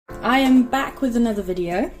I am back with another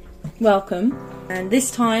video. Welcome. And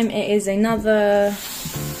this time it is another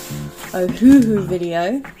Ohuhu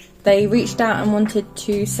video. They reached out and wanted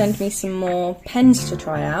to send me some more pens to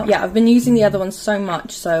try out. Yeah, I've been using the other ones so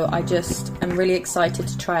much, so I just am really excited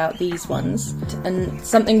to try out these ones. And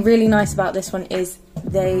something really nice about this one is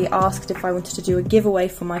they asked if I wanted to do a giveaway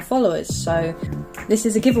for my followers. So this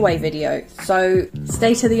is a giveaway video. So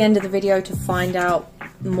stay to the end of the video to find out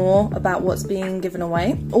more about what's being given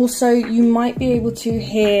away. Also, you might be able to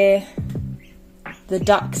hear the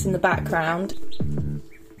ducks in the background.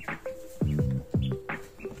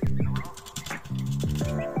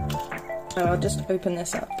 So I'll just open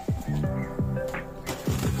this up.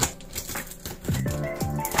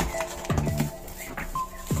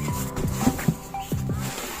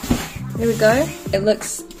 Here we go. It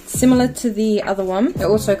looks similar to the other one. It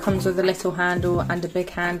also comes with a little handle and a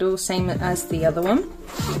big handle, same as the other one.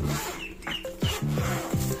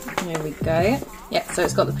 Here we go. Yeah, so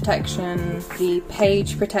it's got the protection, the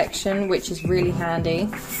page protection, which is really handy.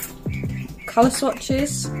 Colour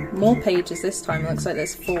swatches, more pages this time, it looks like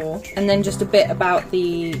there's 4. And then just a bit about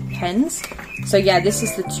the pens. So yeah, this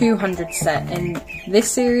is the 200 set in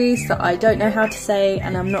this series that I don't know how to say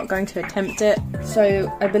and I'm not going to attempt it.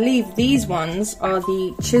 So I believe these ones are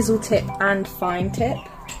the chisel tip and fine tip,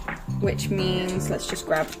 which means, let's just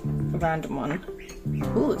grab a random one.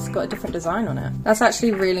 Ooh, it's got a different design on it. That's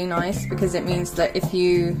actually really nice because it means that if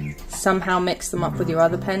you somehow mix them up with your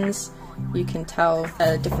other pens, you can tell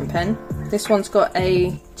a different pen. This one's got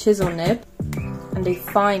a chisel nib and a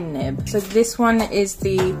fine nib. So this one is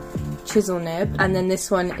the chisel nib and then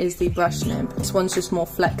this one is the brush nib. This one's just more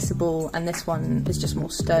flexible and this one is just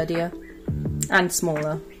more sturdier and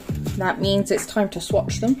smaller. That means it's time to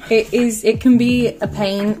swatch them. It can be a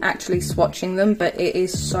pain actually swatching them, but it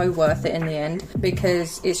is so worth it in the end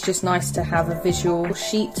because it's just nice to have a visual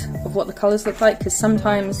sheet of what the colours look like, because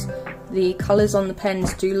sometimes the colours on the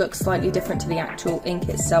pens do look slightly different to the actual ink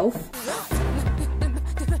itself.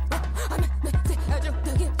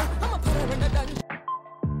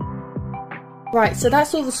 Right, so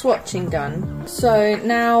that's all the swatching done. So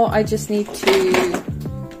now I just need to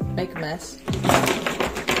make a mess.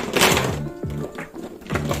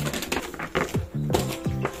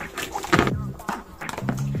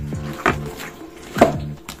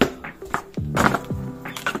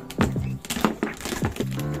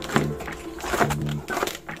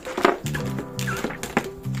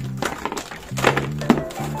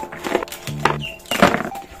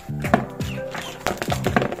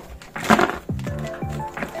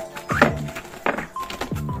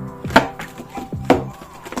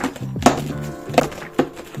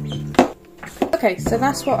 Okay, so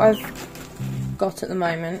that's what I've got at the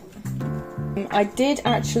moment. I did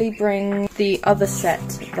actually bring the other set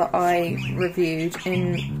that I reviewed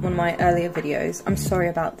in one of my earlier videos. I'm sorry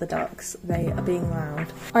about the ducks, they are being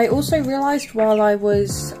loud. I also realised while I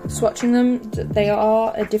was swatching them that they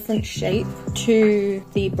are a different shape to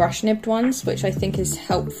the brush nibbed ones, which I think is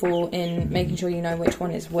helpful in making sure you know which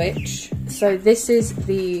one is which. So this is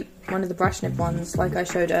one of the brush nib ones like I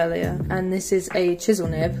showed earlier, and this is a chisel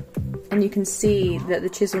nib. And you can see that the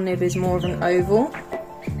chisel nib is more of an oval.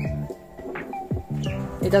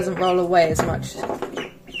 It doesn't roll away as much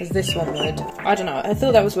as this one would. I don't know, I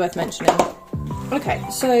thought that was worth mentioning. Okay,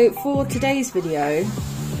 so for today's video,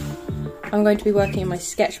 I'm going to be working in my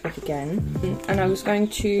sketchbook again, and I was going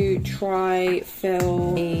to try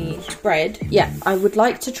fill a spread. Yeah, I would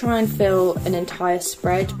like to try and fill an entire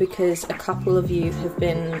spread because a couple of you have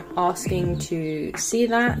been asking to see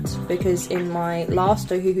that, because in my last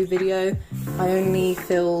Ohuhu video, I only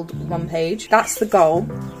filled 1 page. That's the goal,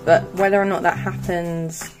 but whether or not that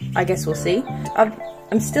happens, I guess we'll see.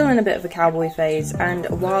 I'm still in a bit of a cowboy phase, and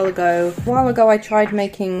a while ago I tried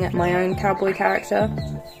making my own cowboy character.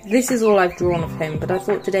 This is all I've drawn of him, but I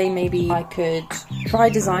thought today maybe I could try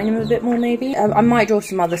design him a bit more maybe. I might draw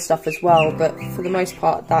some other stuff as well, but for the most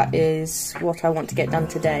part that is what I want to get done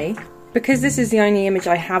today. Because this is the only image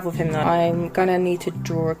I have of him though, I'm gonna need to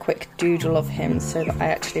draw a quick doodle of him so that I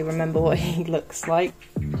actually remember what he looks like.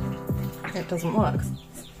 It doesn't work.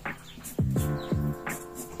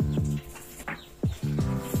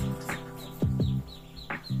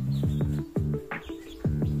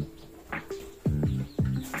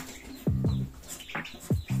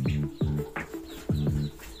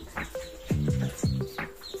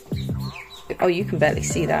 Oh, you can barely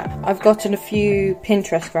see that. I've gotten a few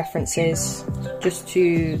Pinterest references just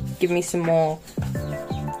to give me some more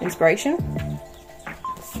inspiration.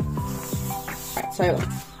 Right, so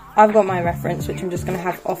I've got my reference, which I'm just going to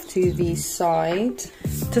have off to the side.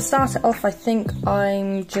 To start it off, I think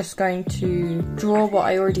I'm just going to draw what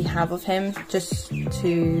I already have of him, just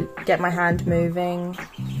to get my hand moving.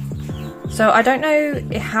 So I don't know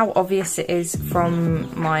how obvious it is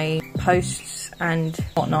from my posts and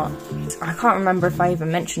whatnot. I can't remember if I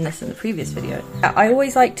even mentioned this in the previous video. I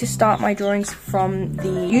always like to start my drawings from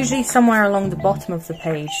usually somewhere along the bottom of the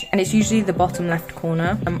page, and it's usually the bottom left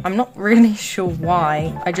corner. I'm not really sure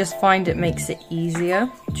why, I just find it makes it easier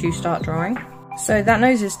to start drawing. So that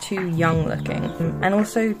nose is too young looking, and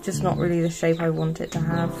also just not really the shape I want it to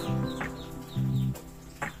have.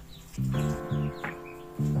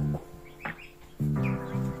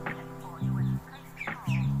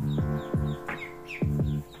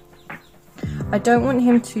 I don't want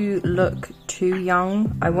him to look too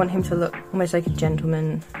young. I want him to look almost like a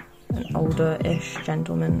gentleman, an older-ish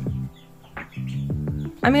gentleman.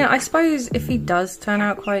 I mean, I suppose if he does turn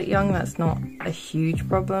out quite young, that's not a huge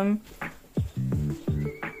problem.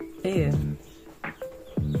 Ew.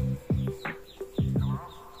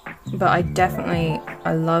 But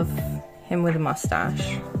I love him with a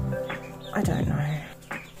mustache. I don't know.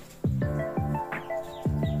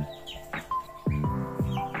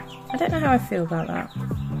 I don't know how I feel about that.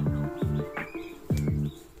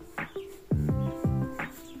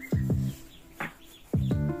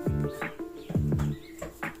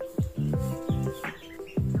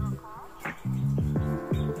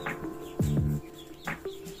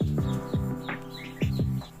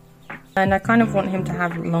 And I kind of want him to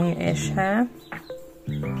have long-ish hair.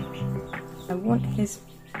 I want his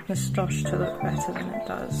moustache to look better than it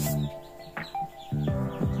does.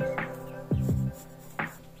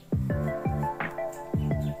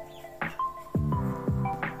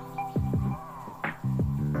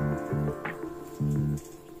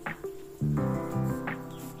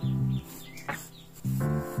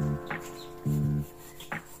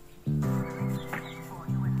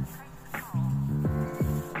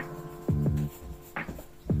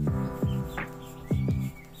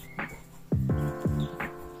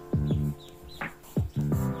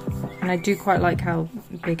 And I do quite like how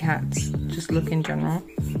big hats just look in general.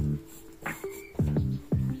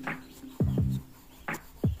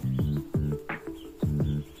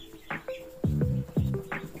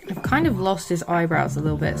 I've kind of lost his eyebrows a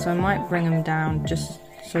little bit, so I might bring them down just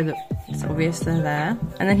so that it's obvious they're there.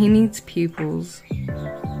 And then he needs pupils.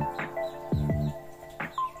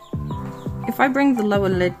 If I bring the lower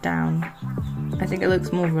lid down, I think it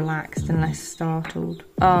looks more relaxed and less startled.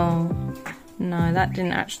 Oh. No, that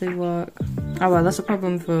didn't actually work. Oh well, that's a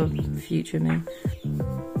problem for future me.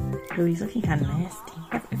 Oh, he's looking kind of nasty.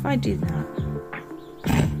 If I do that...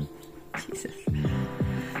 Jesus.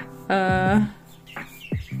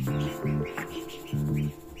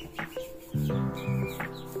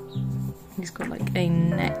 He's got like a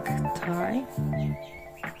necktie.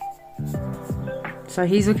 So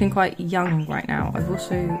he's looking quite young right now. I've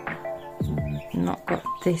also not got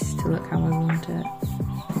this to look how I want it.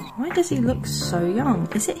 Why does he look so young?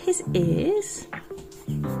 Is it his ears?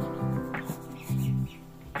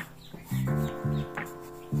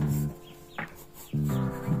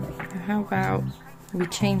 How about we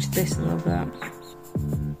change this a little bit?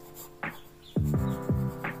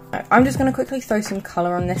 I'm just going to quickly throw some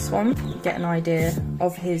colour on this one, get an idea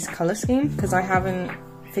of his colour scheme, because I haven't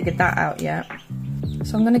figured that out yet.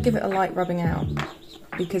 So I'm going to give it a light rubbing out,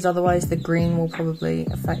 because otherwise the green will probably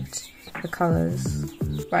affect the colours.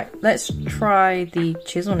 Right, let's try the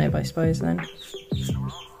chisel nib, I suppose, then.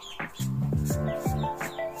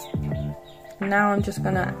 Now I'm just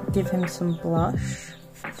going to give him some blush.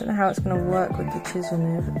 I don't know how it's going to work with the chisel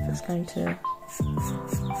nib, if it's going to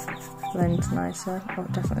blend nicer. Oh,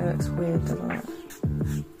 it definitely looks weird, doesn't it?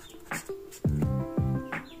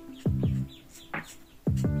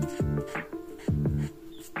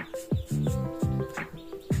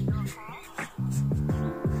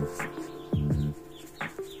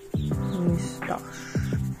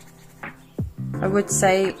 I would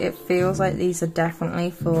say it feels like these are definitely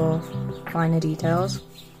for finer details.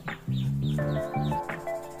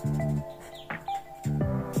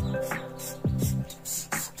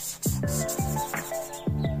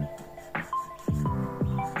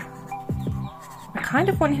 I kind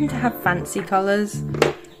of want him to have fancy colours,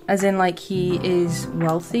 as in like he is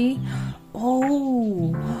wealthy.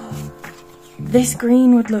 Oh, this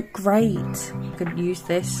green would look great. I could use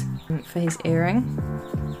this for his earring.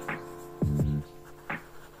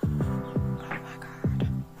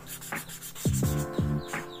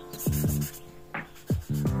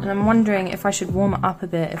 And I'm wondering if I should warm it up a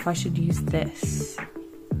bit, if I should use this.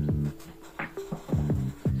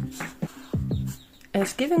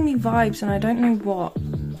 It's giving me vibes and I don't know what.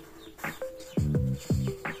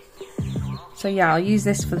 So yeah, I'll use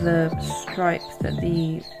this for the stripe that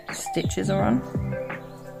the stitches are on.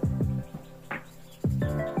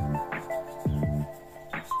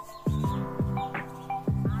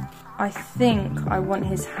 I think I want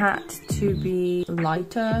his hat to be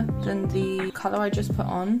lighter than the colour I just put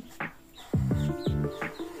on.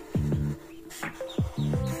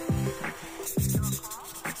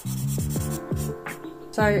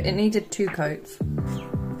 So it needed 2 coats.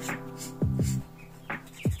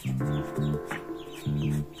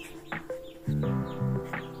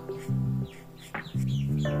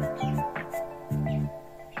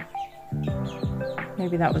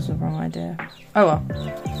 Maybe that was the wrong idea. Oh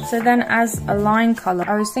well. So then as a line colour,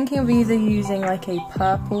 I was thinking of either using like a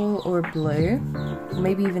purple or a blue, or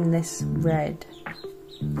maybe even this red.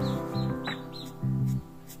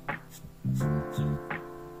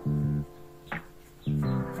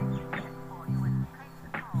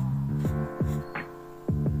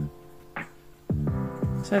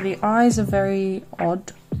 So the eyes are very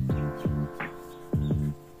odd.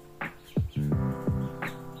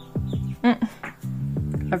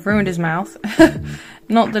 I've ruined his mouth.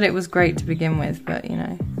 Not that it was great to begin with, but you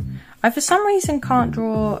know. I for some reason can't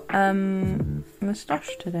draw moustache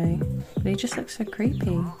today. But he just looks so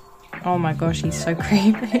creepy. Oh my gosh, he's so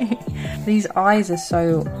creepy. These eyes are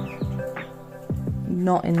so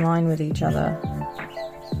not in line with each other.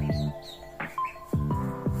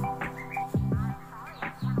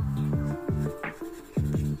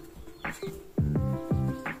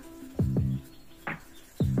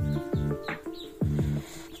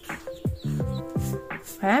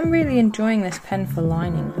 I am really enjoying this pen for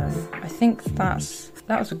lining though. I think that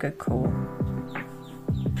was a good call.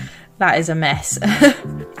 That is a mess.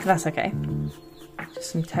 That's okay.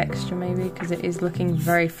 Just some texture maybe, because it is looking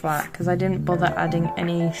very flat, because I didn't bother adding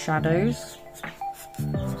any shadows.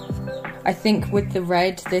 I think with the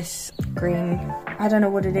red, this green, I don't know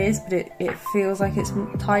what it is, but it feels like it's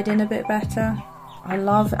tied in a bit better. I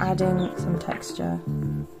love adding some texture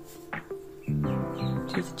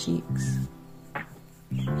to the cheeks.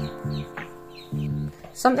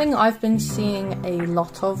 Something I've been seeing a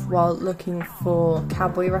lot of while looking for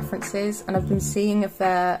cowboy references, and I've been seeing a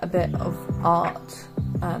bit of art,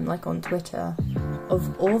 like on Twitter,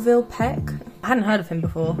 of Orville Peck. I hadn't heard of him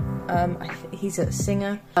before. He's a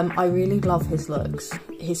singer. I really love his looks.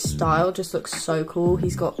 His style just looks so cool.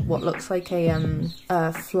 He's got what looks like a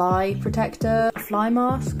fly protector, fly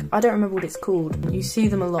mask. I don't remember what it's called. You see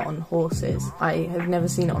them a lot on horses. I have never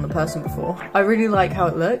seen it on a person before. I really like how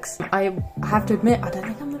it looks. I have to admit, I don't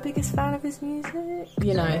think I'm the biggest fan of his music.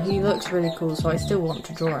 You know, he looks really cool, so I still want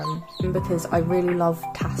to draw him because I really love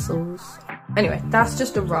tassels. Anyway, that's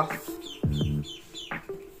just a rough.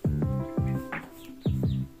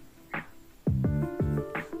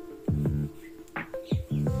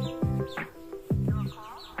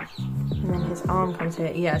 His arm comes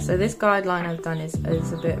here. Yeah, so this guideline I've done is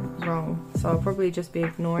a bit wrong, so I'll probably just be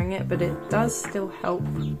ignoring it, but it does still help.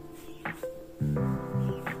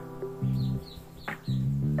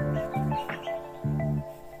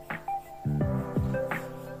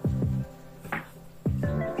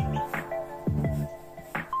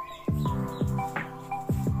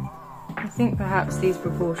 I think perhaps these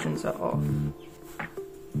proportions are off.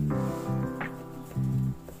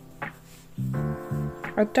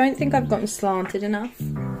 I don't think I've gotten slanted enough.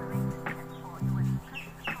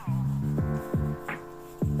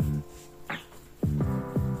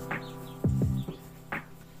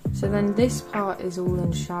 So then this part is all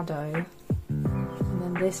in shadow, and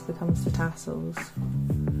then this becomes the tassels.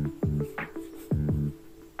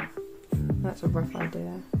 That's a rough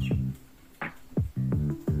idea.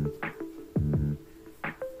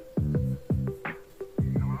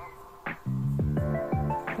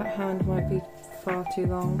 That hand might be far too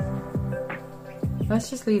long. Let's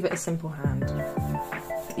just leave it a simple hand.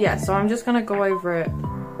 Yeah, so I'm just gonna go over it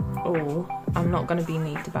all. I'm not gonna be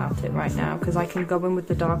neat about it right now because I can go in with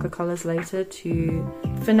the darker colours later to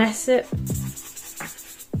finesse it.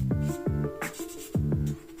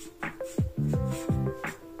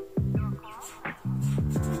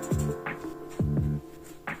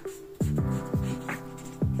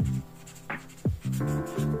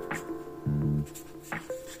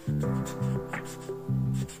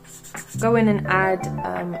 Go in and add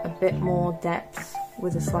a bit more depth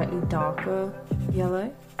with a slightly darker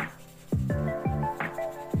yellow.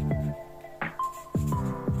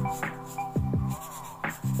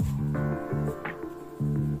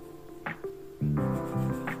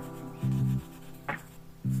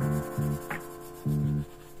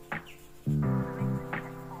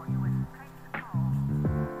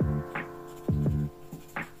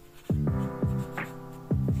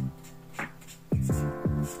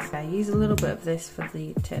 use a little bit of this for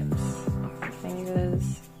the tips of the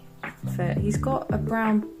fingers. He's got a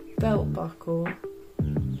brown belt buckle,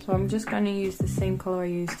 so I'm just going to use the same colour I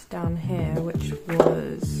used down here, which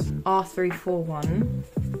was R341.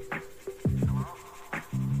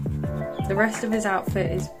 The rest of his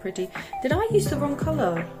outfit is pretty... Did I use the wrong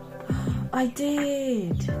colour? I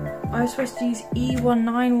did! I was supposed to use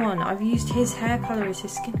E191. I've used his hair colour as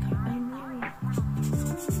his skin colour. Oh no.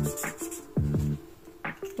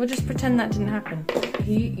 We'll just pretend that didn't happen.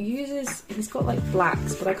 He's got like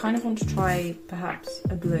blacks, but I kind of want to try perhaps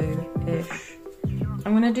a blue-ish.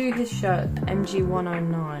 I'm going to do his shirt,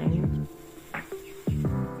 MG109.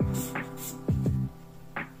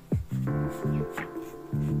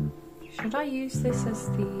 Should I use this as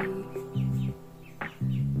the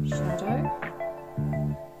shadow?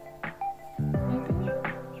 Maybe?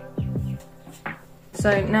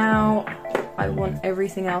 So now I want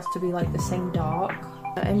everything else to be like the same dark.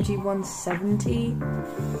 MG170.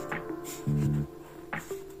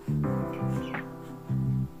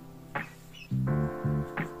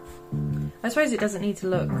 I suppose it doesn't need to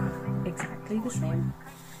look exactly the same.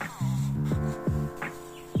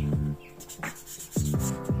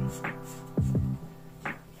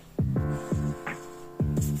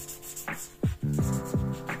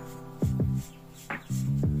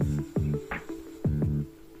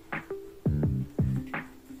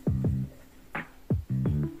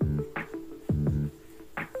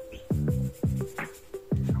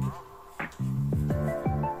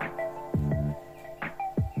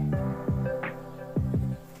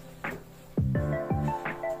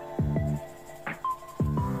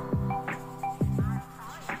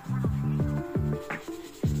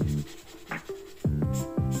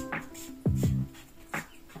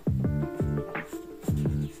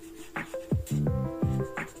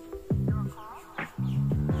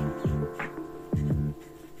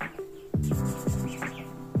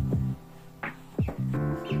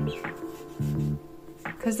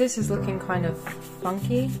 Because this is looking kind of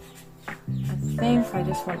funky, I think I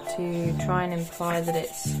just want to try and imply that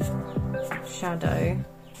it's shadow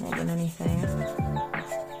more than anything,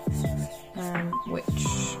 which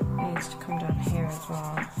needs to come down here as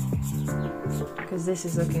well, because this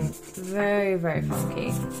is looking very, very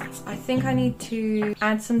funky. I think I need to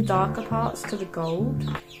add some darker parts to the gold,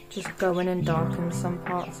 just go in and darken some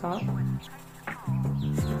parts up.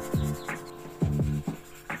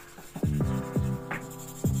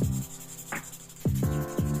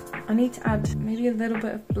 I need to add maybe a little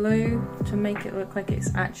bit of blue to make it look like it's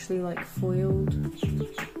actually like foiled.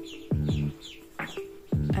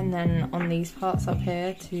 And then on these parts up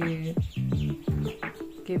here to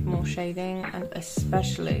give more shading, and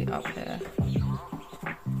especially up here.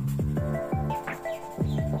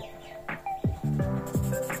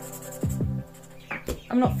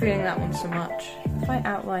 I'm not feeling that one so much. If I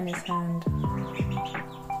outline his hand,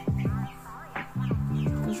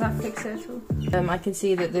 does that fix it at all? I can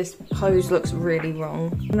see that this pose looks really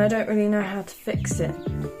wrong, and I don't really know how to fix it.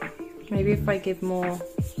 Maybe if I give more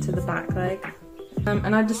to the back leg.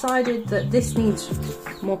 And I've decided that this needs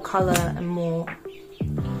more colour and more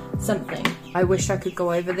something. I wish I could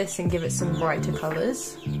go over this and give it some brighter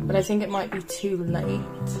colours, but I think it might be too late.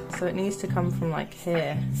 So it needs to come from like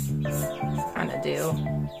here, kind of deal,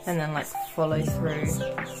 and then like follow through.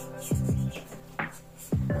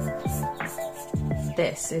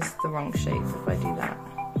 This is the wrong shape if I do that.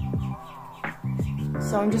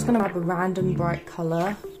 So I'm just going to grab a random bright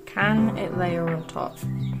colour. Can it layer on top?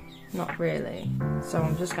 Not really. So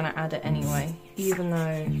I'm just going to add it anyway, even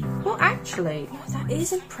though... Well, actually, no, that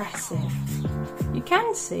is impressive. You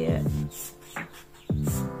can see it.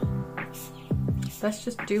 Let's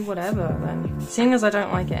just do whatever then. Seeing as I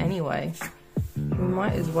don't like it anyway, we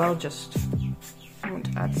might as well just... I want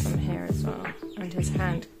to add some here as well. And his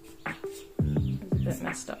hand is a bit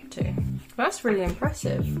messed up too. But that's really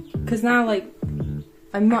impressive. Because now, like,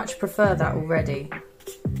 I much prefer that already.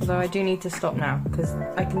 Although I do need to stop now, because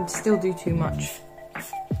I can still do too much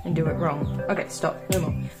and do it wrong. Okay, stop, no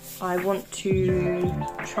more. I want to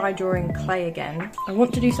try drawing clay again. I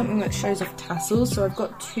want to do something that shows off tassels, so I've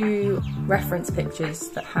got two reference pictures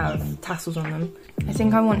that have tassels on them. I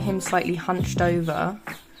think I want him slightly hunched over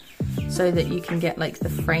so that you can get like the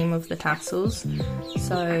frame of the tassels.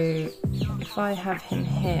 So if I have him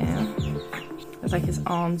here, with like his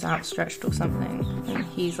arms outstretched or something, and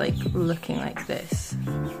he's like looking like this.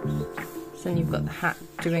 So then you've got the hat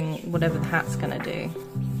doing whatever the hat's gonna do.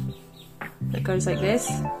 It goes like this.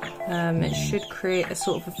 It should create a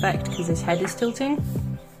sort of effect because his head is tilting.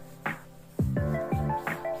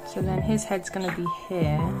 So then his head's gonna be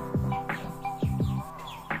here.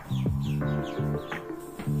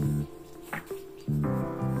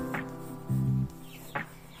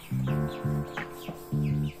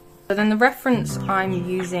 But then the reference I'm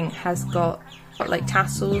using has got like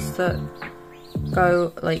tassels that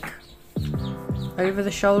go like over the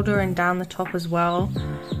shoulder and down the top as well,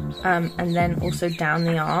 and then also down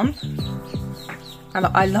the arm. And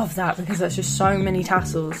I love that because that's just so many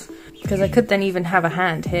tassels. Because I could then even have a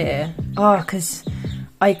hand here. Oh, because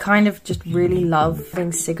I kind of just really love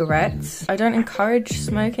having cigarettes. I don't encourage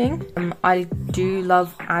smoking. I do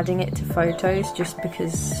love adding it to photos just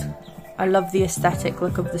because I love the aesthetic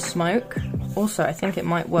look of the smoke. Also, I think it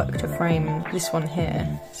might work to frame this one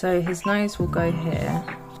here. So his nose will go here.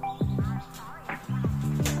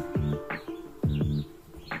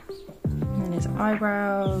 And his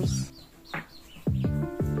eyebrows.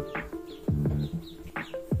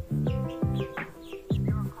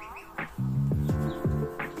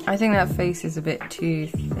 I think that face is a bit too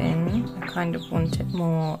thin. I kind of want it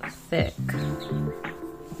more thick.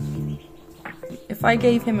 If I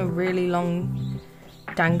gave him a really long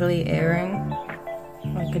dangly earring,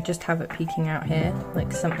 I could just have it peeking out here,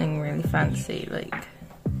 like something really fancy, like...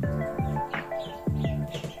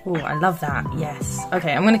 Oh, I love that, yes.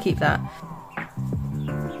 Okay, I'm gonna keep that.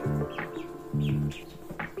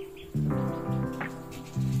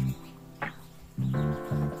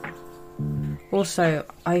 Also,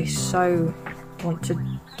 I so want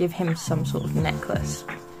to give him some sort of necklace,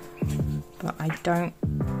 but I don't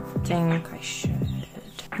think I should.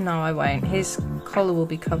 No, I won't. His collar will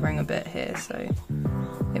be covering a bit here, so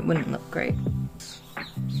it wouldn't look great.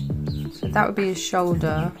 So that would be his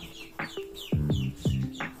shoulder,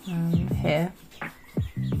 here.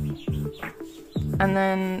 And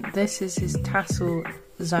then this is his tassel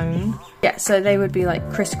zone. Yeah, so they would be like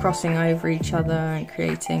crisscrossing over each other and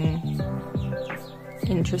creating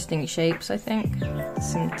interesting shapes, I think.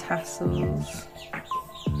 Some tassels,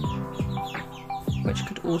 which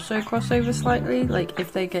could also cross over slightly, like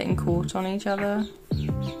if they're getting caught on each other.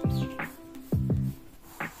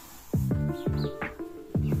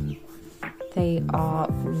 They are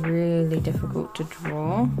really difficult to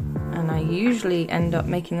draw, and I usually end up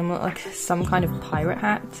making them look like some kind of pirate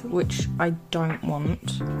hat, which I don't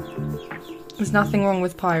want. There's nothing wrong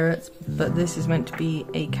with pirates, but this is meant to be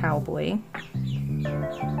a cowboy.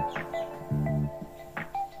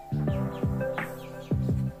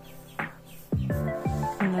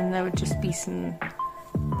 And then there would just be some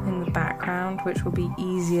in the background, which will be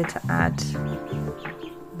easier to add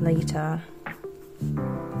later.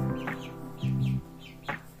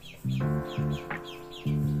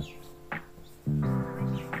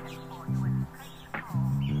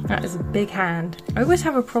 That is a big hand. I always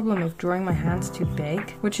have a problem of drawing my hands too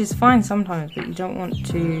big, which is fine sometimes, but you don't want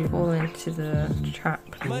to fall into the trap.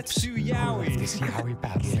 Let's do Yowie. This Yowie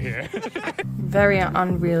battle here. Very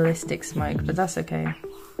unrealistic smoke, but that's okay.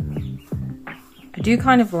 I do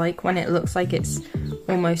kind of like when it looks like it's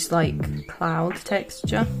almost like cloud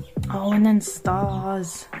texture. Oh, and then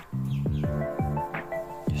stars.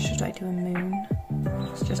 Should I do a moon?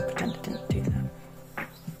 Let's just pretend I didn't do that.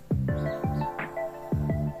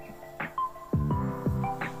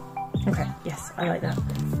 Okay, yes, I like that.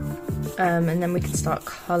 And then we can start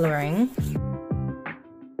colouring.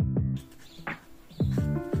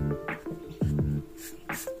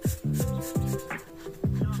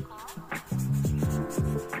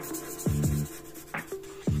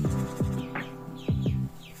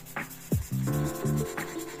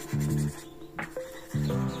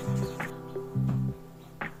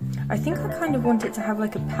 I think I kind of want it to have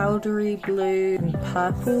like a powdery blue and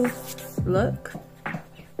purple look.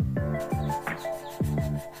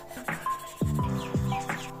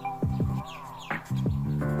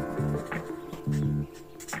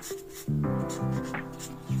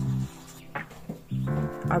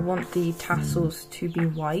 I want the tassels to be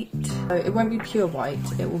white. So it won't be pure white,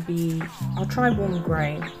 it will be, I'll try warm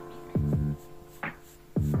grey.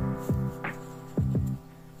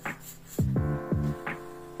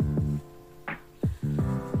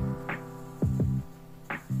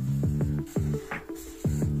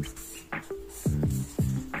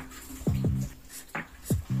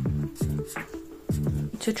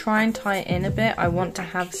 To try and tie it in a bit, I want to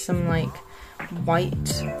have some like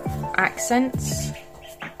white accents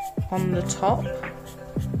on the top.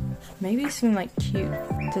 Maybe some like cute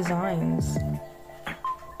designs.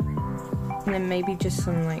 And then maybe just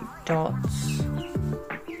some like dots.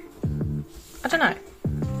 I don't know.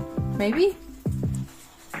 Maybe?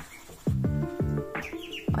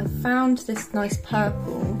 I found this nice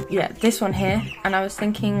purple. Yeah, this one here. And I was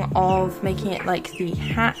thinking of making it like the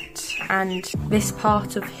hat and this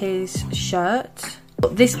part of his shirt.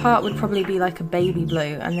 This part would probably be like a baby blue,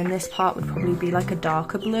 and then this part would probably be like a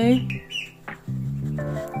darker blue.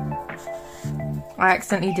 I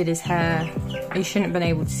accidentally did his hair. You shouldn't have been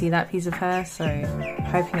able to see that piece of hair, so I'm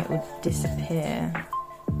hoping it would disappear.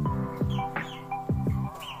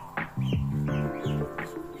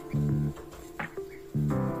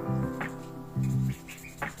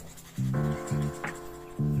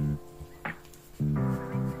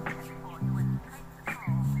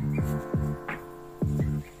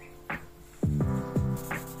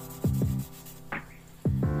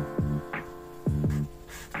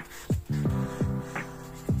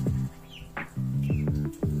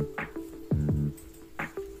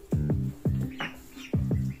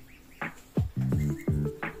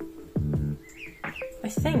 I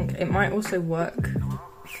think it might also work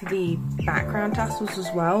for the background tassels as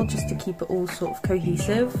well, just to keep it all sort of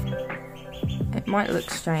cohesive. It might look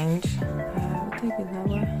strange. Would they be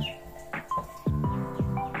lower?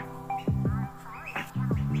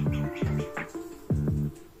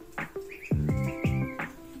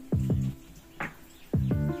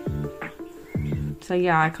 So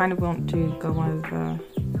yeah, I kind of want to go over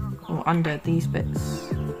or under these bits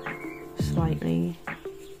slightly,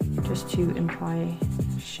 just to imply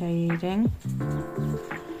shading.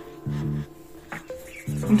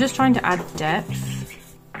 I'm just trying to add depth,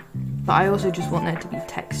 but I also just want there to be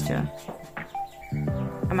texture.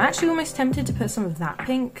 I'm actually almost tempted to put some of that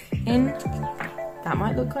pink in. That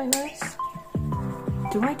might look quite nice.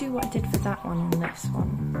 Do I do what I did for that one on this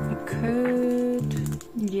one? I could...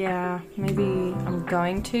 yeah, maybe I'm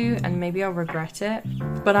going to, and maybe I'll regret it.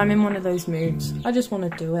 But I'm in one of those moods. I just want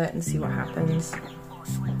to do it and see what happens.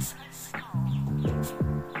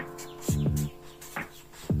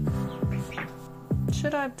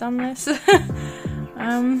 Should I have done this?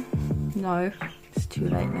 No, it's too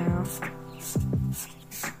late now.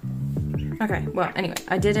 Okay, well, anyway,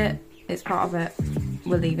 I did it. It's part of it.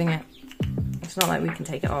 We're leaving it. It's not like we can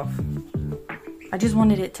take it off. I just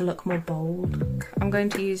wanted it to look more bold. I'm going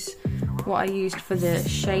to use what I used for the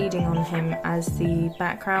shading on him as the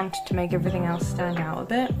background to make everything else stand out a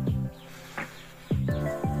bit.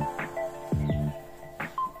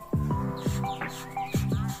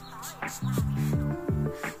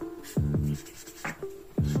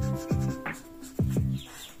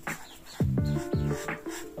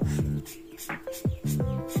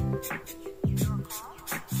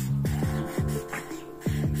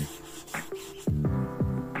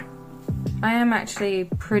 I am actually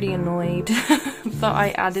pretty annoyed that I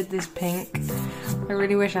added this pink. I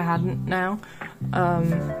really wish I hadn't now.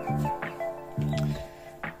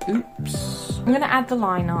 Oops. I'm gonna add the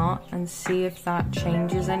line art and see if that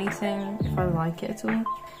changes anything, if I like it at all.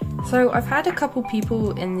 So I've had a couple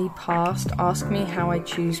people in the past ask me how I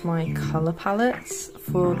choose my colour palettes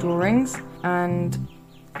for drawings, and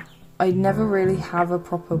I never really have a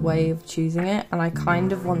proper way of choosing it, and I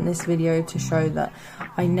kind of want this video to show that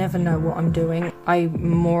I never know what I'm doing. I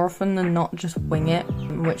more often than not just wing it,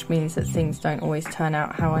 which means that things don't always turn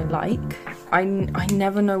out how I like. I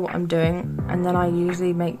never know what I'm doing, and then I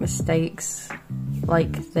usually make mistakes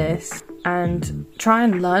like this and try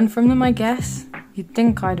and learn from them, I guess. You'd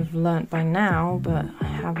think I'd have learnt by now, but I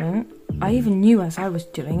haven't. I even knew as I was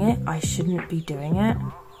doing it I shouldn't be doing it.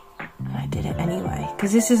 And I did it anyway,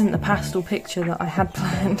 because this isn't the pastel picture that I had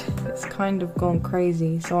planned. It's kind of gone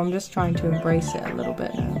crazy, so I'm just trying to embrace it a little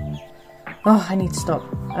bit now. Oh, I need to stop.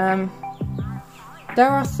 There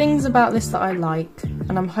are things about this that I like,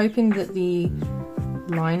 and I'm hoping that the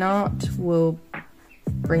line art will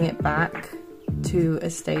bring it back to a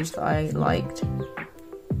stage that I liked.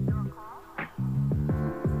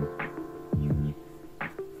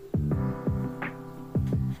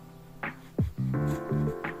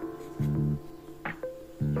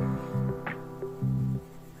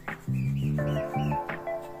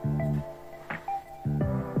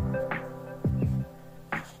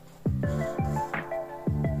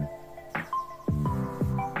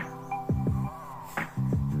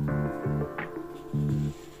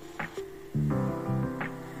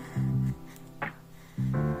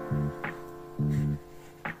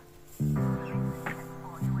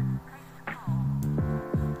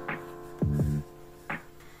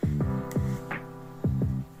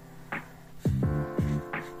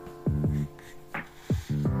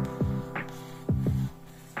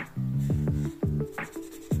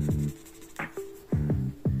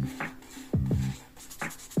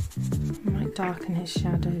 Darken his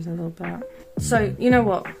shadows a little bit. So, you know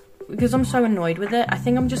what? Because I'm so annoyed with it, I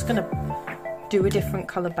think I'm just gonna do a different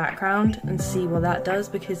colour background and see what that does,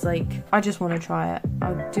 because, like, I just want to try it.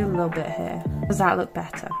 I'll do a little bit here. Does that look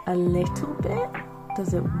better? A little bit?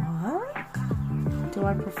 Does it work? Do do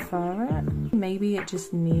I prefer it? Maybe it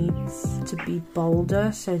just needs to be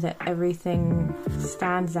bolder so that everything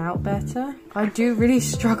stands out better. I do really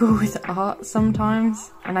struggle with art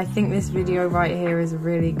sometimes, and I think this video right here is a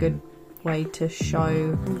really good way to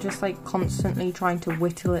show. I'm just like constantly trying to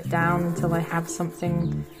whittle it down until I have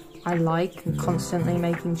something I like and constantly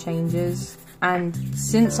making changes. And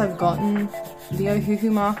since I've gotten the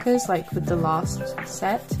Ohuhu markers, like with the last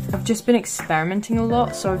set, I've just been experimenting a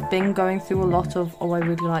lot. So I've been going through a lot of, oh, I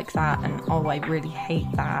really like that, and oh, I really hate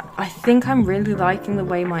that. I think I'm really liking the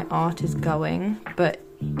way my art is going, but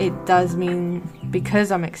it does mean,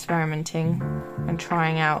 because I'm experimenting and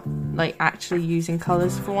trying out, like actually using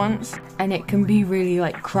colours for once, and it can be really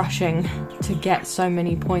like crushing to get so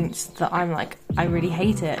many points that I'm like, I really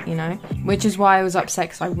hate it, you know? Which is why I was upset,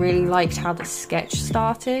 because I really liked how the sketch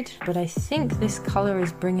started, but I think this colour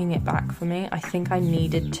is bringing it back for me. I think I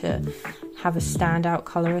needed to have a standout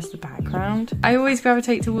colour as the background. I always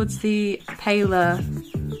gravitate towards the paler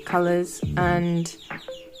colours, and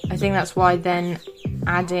I think that's why then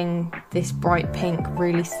adding this bright pink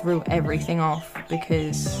really threw everything off,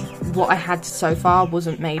 because what I had so far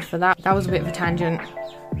wasn't made for that. That was a bit of a tangent.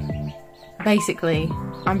 Basically,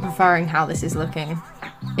 I'm preferring how this is looking.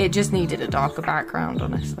 It just needed a darker background,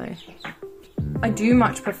 honestly. I do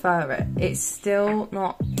much prefer it. It's still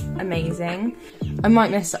not amazing. I might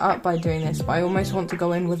mess it up by doing this, but I almost want to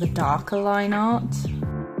go in with a darker line art.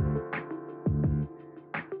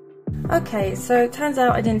 Okay, so it turns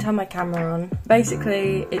out I didn't turn my camera on.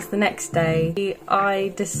 Basically, it's the next day.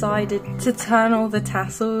 I decided to turn all the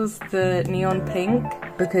tassels the neon pink,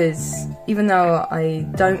 because even though I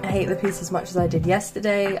don't hate the piece as much as I did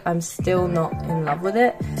yesterday, I'm still not in love with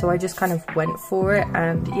it. So I just kind of went for it,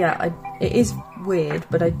 and yeah, it is weird,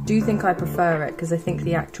 but I do think I prefer it, because I think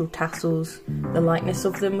the actual tassels, the lightness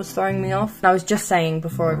of them was throwing me off. And I was just saying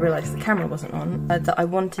before I realised the camera wasn't on, that I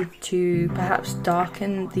wanted to perhaps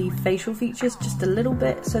darken the facial features just a little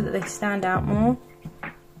bit so that they stand out more.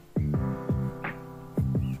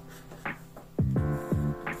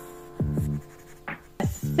 I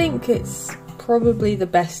think it's probably the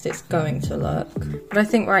best it's going to look, but I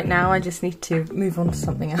think right now I just need to move on to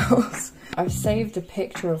something else. I've saved a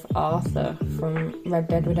picture of Arthur from Red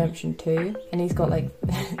Dead Redemption 2, and he's got like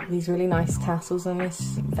these really nice tassels on his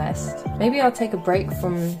vest. Maybe I'll take a break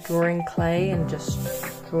from drawing clay and just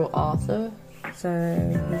draw Arthur. So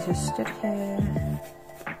he's just stood here.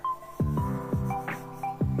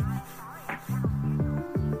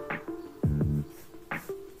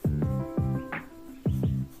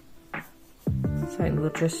 So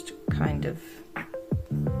we'll just kind of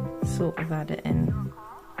sort of add it in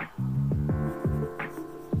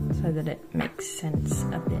so that it makes sense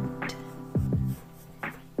a bit.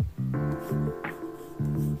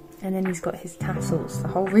 And then he's got his tassels, the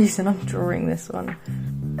whole reason I'm drawing this one.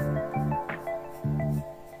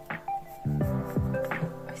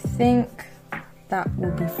 I think that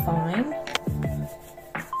will be fine.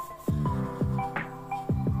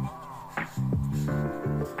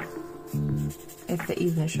 If it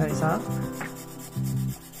even shows up.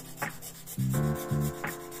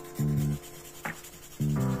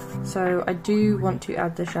 So I do want to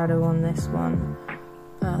add the shadow on this one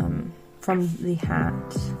from the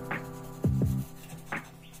hat.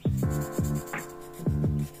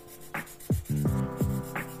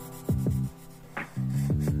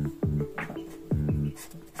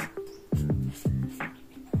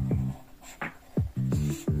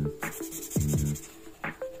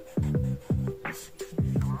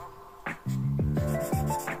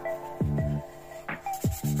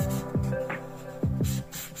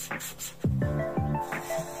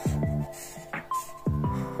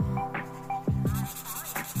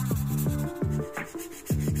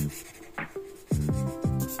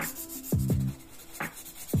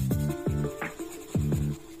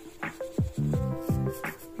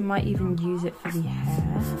 Might even use it for the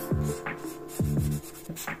hair.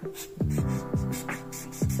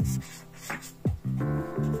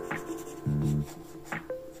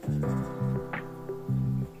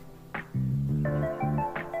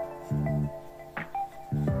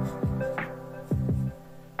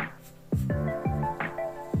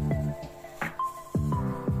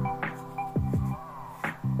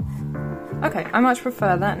 Okay, I much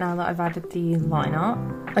prefer that now that I've added the line art.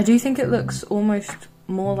 I do think it looks almost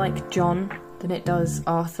more like John than it does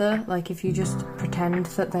Arthur. Like if you just pretend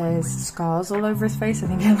that there's scars all over his face, I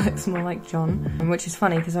think it looks more like John, which is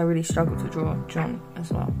funny because I really struggle to draw John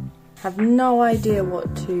as well. Have no idea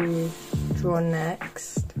what to draw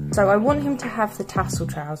next. So I want him to have the tassel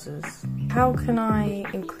trousers. How can I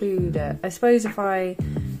include it? I suppose if I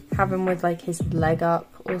have him with like his leg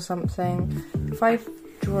up or something. if I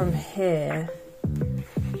draw him here,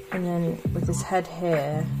 and then with his head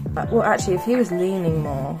here, well actually if he was leaning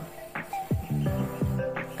more,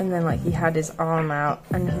 and then like he had his arm out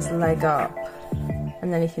and his leg up,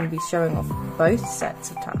 and then he can be showing off both sets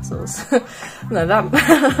of tassels. No, that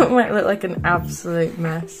might look like an absolute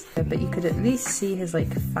mess. But you could at least see his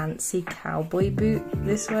like fancy cowboy boot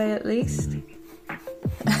this way at least.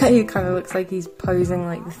 He kind of looks like he's posing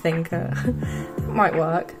like the thinker. It might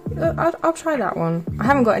work. I'll try that one. I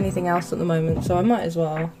haven't got anything else at the moment, so I might as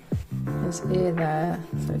well. His ear there,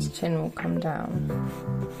 so his chin will come down.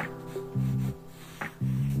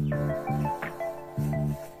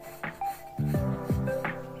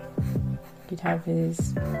 He'd have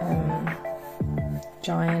his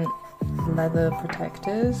giant leather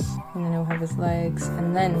protectors, and then he'll have his legs,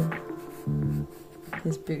 and then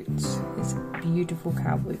his boots, his beautiful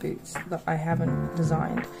cowboy boots that I haven't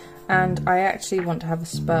designed. And I actually want to have a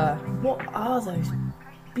spur. What are those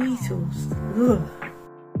beetles? Ugh.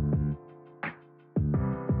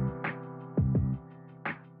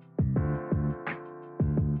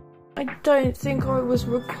 I don't think I was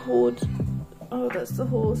Oh, that's the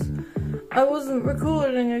horse. I wasn't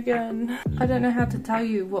recording again. I don't know how to tell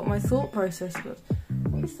you what my thought process was.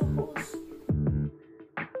 Where's the horse?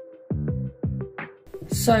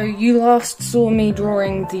 So you last saw me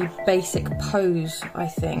drawing the basic pose, I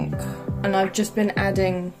think. And I've just been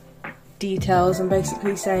adding details and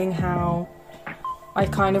basically saying how I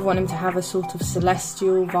kind of want him to have a sort of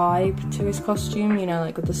celestial vibe to his costume, you know,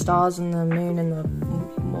 like with the stars and the moon and the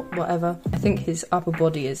whatever. I think his upper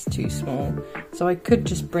body is too small, so I could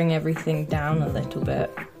just bring everything down a little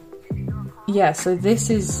bit. Yeah, so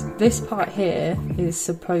this part here is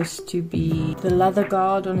supposed to be the leather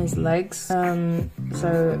guard on his legs.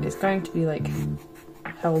 So it's going to be like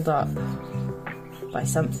held up by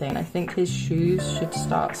something. I think his shoes should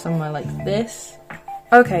start somewhere like this.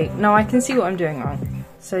 Okay, now I can see what I'm doing wrong.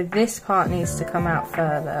 So this part needs to come out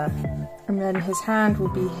further, and then his hand will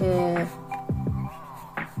be here.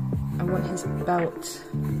 I want his belt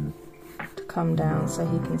to come down so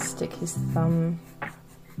he can stick his thumb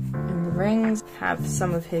in the rings, have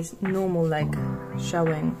some of his normal leg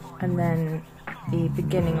showing, and then the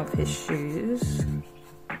beginning of his shoes.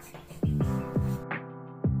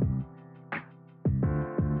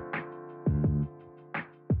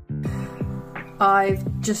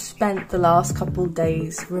 I've just spent the last couple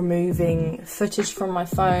days removing footage from my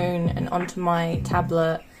phone and onto my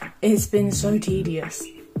tablet. It's been so tedious.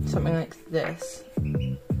 Something like this,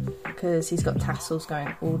 because he's got tassels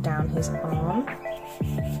going all down his arm.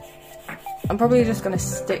 I'm probably just going to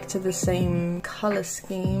stick to the same colour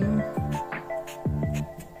scheme.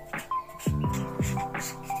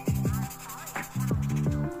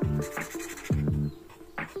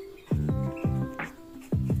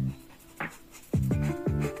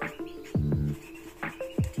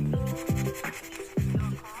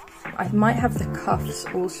 I might have the cuffs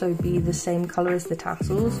also be the same colour as the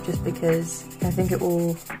tassels, just because I think it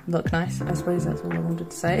will look nice. I suppose that's all I wanted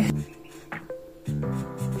to say.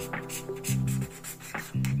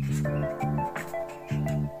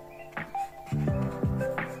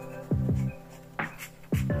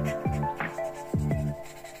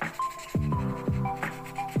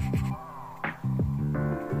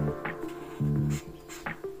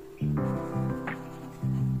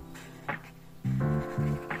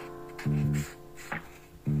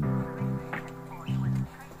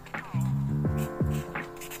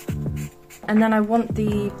 And then I want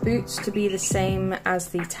the boots to be the same as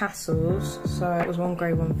the tassels, so it was one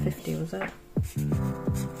grey 150, was it?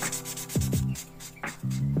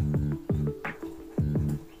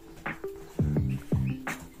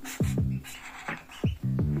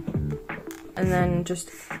 And then just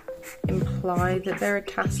imply that there are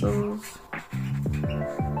tassels.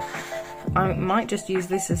 I might just use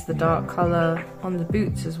this as the dark colour on the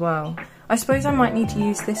boots as well. I suppose I might need to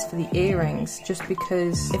use this for the earrings, just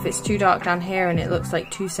because if it's too dark down here and it looks like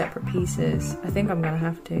two separate pieces, I think I'm going to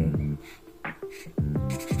have to.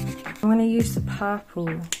 I'm going to use the purple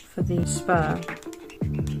for the spur.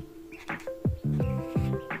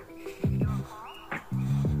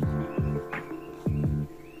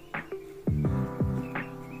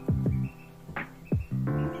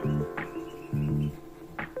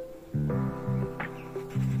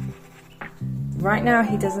 Right now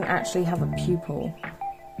he doesn't actually have a pupil.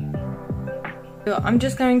 So I'm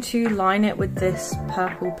just going to line it with this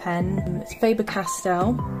purple pen. It's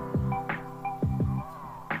Faber-Castell.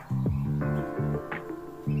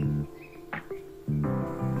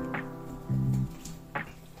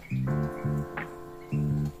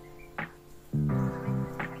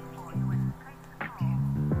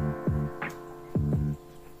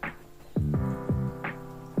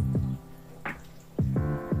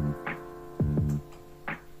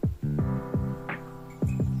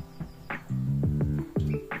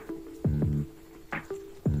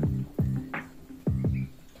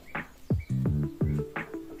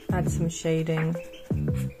 add some shading.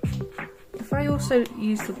 If I also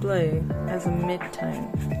use the blue as a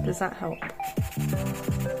mid-tone, does that help?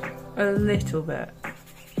 A little bit.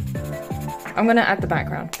 I'm gonna add the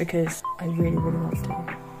background because I really, really want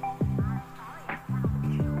to.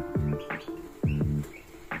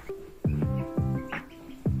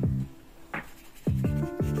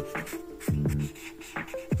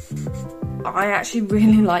 I actually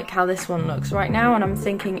really like how this one looks right now, and I'm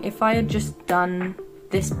thinking if I had just done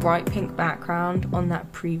this bright pink background on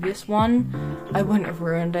that previous one, I wouldn't have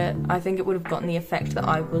ruined it. I think it would have gotten the effect that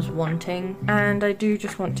I was wanting. And I do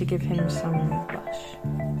just want to give him some blush.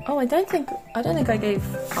 Oh, I don't think I gave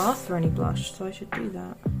Arthur any blush, so I should do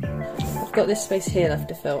that. I've got this space here left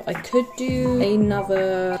to fill. I could do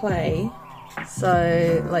another clay,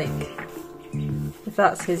 so like if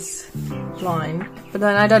that's his line, but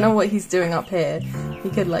then I don't know what he's doing up here. He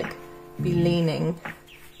could like be leaning.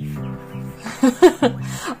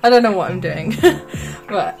 I don't know what I'm doing,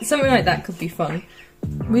 but something like that could be fun.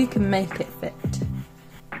 We can make it fit.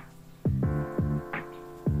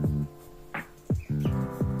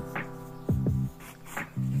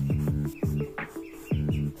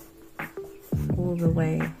 All the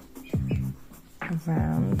way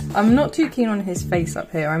around. I'm not too keen on his face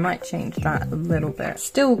up here. I might change that a little bit.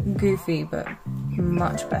 Still goofy, but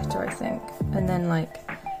much better, I think. And then like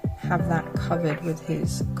have that covered with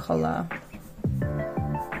his collar.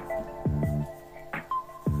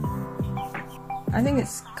 I think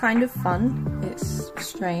it's kind of fun. It's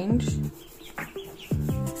strange.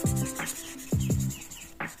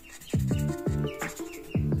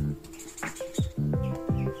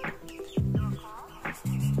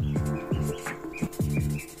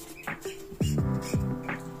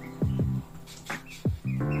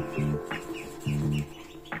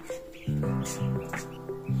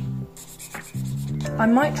 I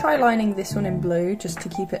might try lining this one in blue just to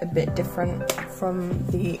keep it a bit different from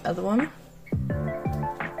the other one.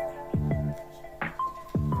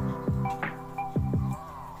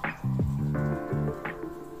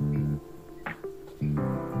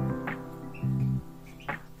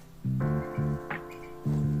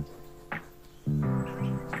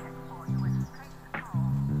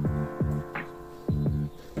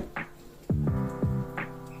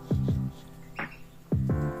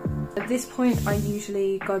 At this point I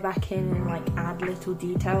usually go back in and like add little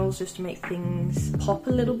details just to make things pop a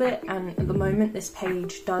little bit, and at the moment this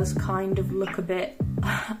page does kind of look a bit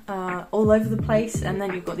all over the place, and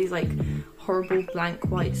then you've got these like horrible blank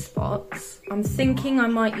white spots. I'm thinking I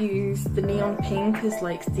might use the neon pink as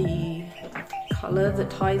like the colour that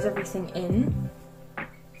ties everything in.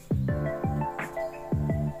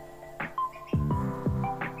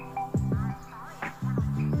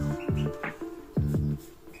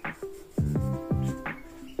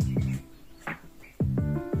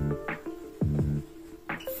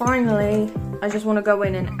 Finally, I just want to go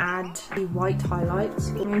in and add the white highlights.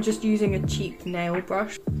 I'm just using a cheap nail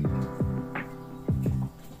brush.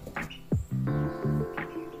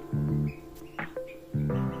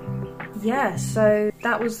 Yeah, so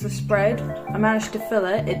that was the spread. I managed to fill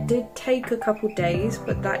it. It did take a couple days,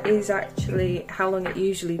 but that is actually how long it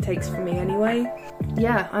usually takes for me anyway.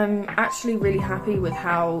 Yeah, I'm actually really happy with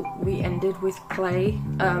how we ended with clay.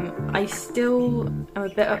 I still am a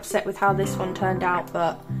bit upset with how this one turned out,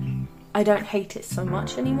 but I don't hate it so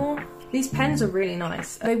much anymore. These pens are really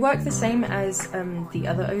nice. They work the same as the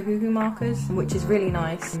other Ohuhu markers, which is really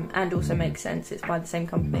nice and also makes sense. It's by the same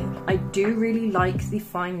company. I do really like the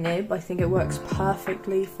fine nib. I think it works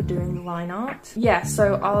perfectly for doing the line art. Yeah,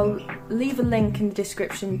 so I'll leave a link in the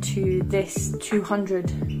description to this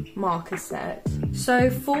 200 marker set. So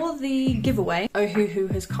for the giveaway,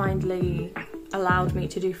 Ohuhu has kindly allowed me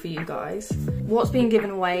to do for you guys. What's being given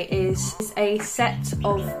away is a set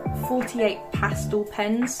of 48 pastel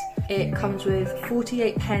pens. It comes with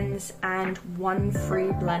 48 pens and one free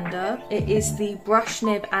blender. It is the brush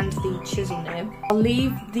nib and the chisel nib. I'll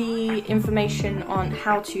leave the information on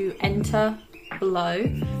how to enter below.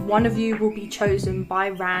 One of you will be chosen by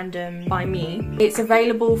random by me. It's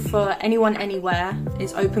available for anyone anywhere.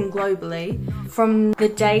 It's open globally. From the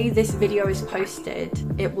day this video is posted,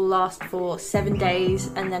 it will last for 7 days,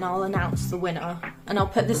 and then I'll announce the winner. And I'll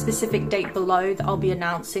put the specific date below that I'll be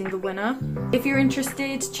announcing the winner. If you're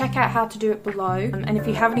interested, check out how to do it below. And if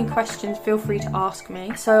you have any questions, feel free to ask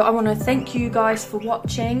me. So I want to thank you guys for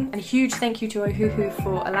watching, and a huge thank you to Ohuhu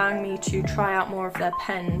for allowing me to try out more of their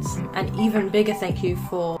pens, and even bigger thank you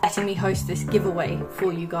for letting me host this giveaway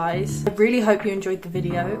for you guys. I really hope you enjoyed the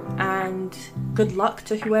video, and good luck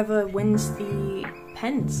to whoever wins the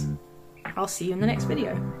pens. I'll see you in the next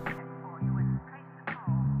video.